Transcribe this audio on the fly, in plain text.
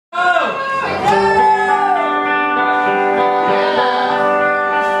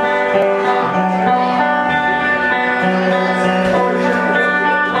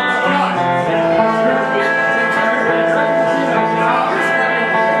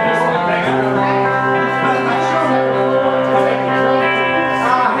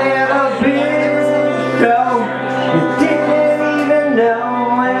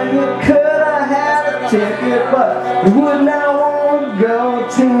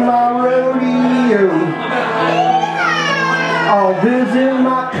my rodeo. I'll visit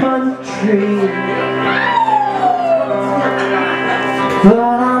my country, but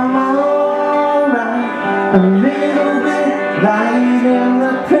I'm alright. A little bit light in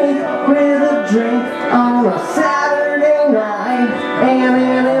the pink with a drink on a Saturday night and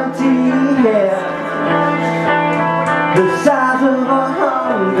an empty head the size of a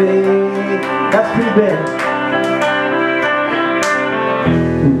Humvee. That's pretty big.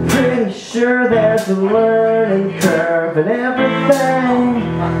 I'm pretty sure there's a learning curve and everything.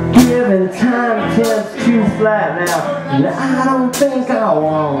 Given time tends to flatten out, and I don't think I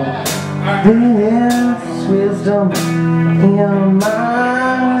want this wisdom in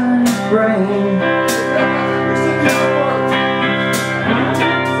my brain.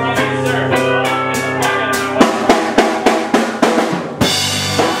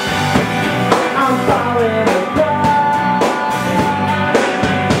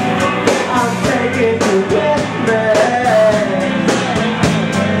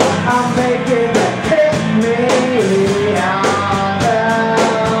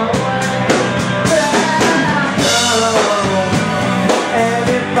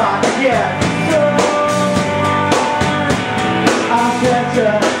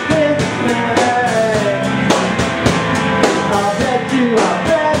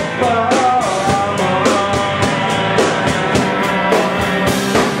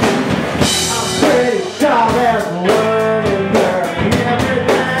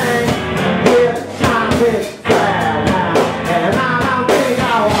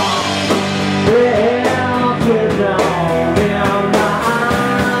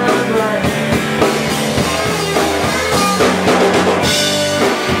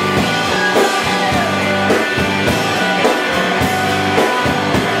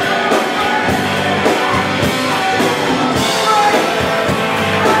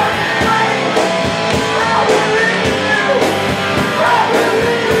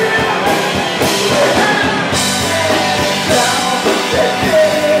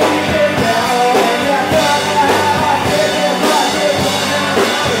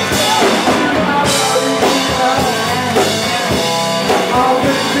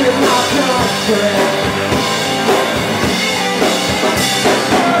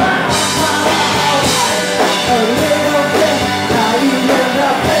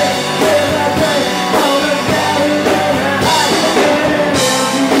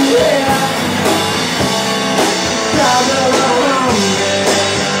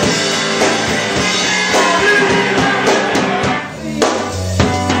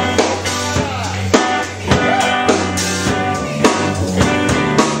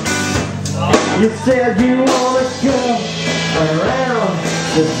 You said you wanna go around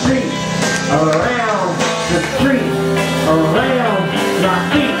the street, around the street, around my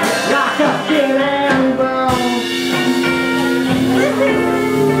feet, like a skin and bones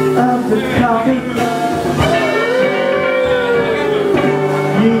of the coffee club.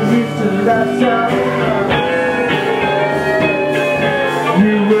 You used to love something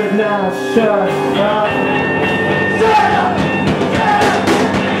you would not shut up. Shut up!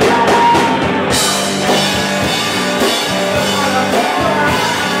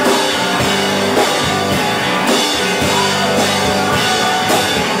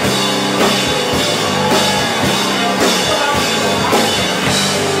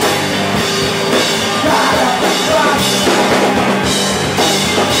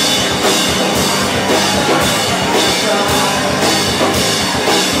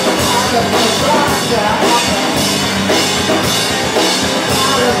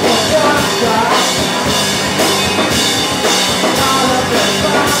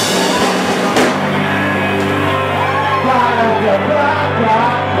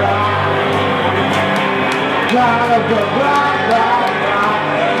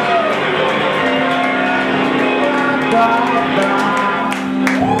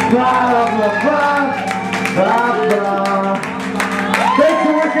 Thanks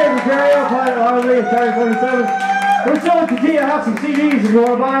for working the karaoke at Harley at 47. We're StoleyPT. I have some CDs if you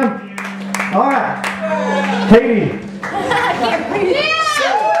want to buy them. Alright. Katie.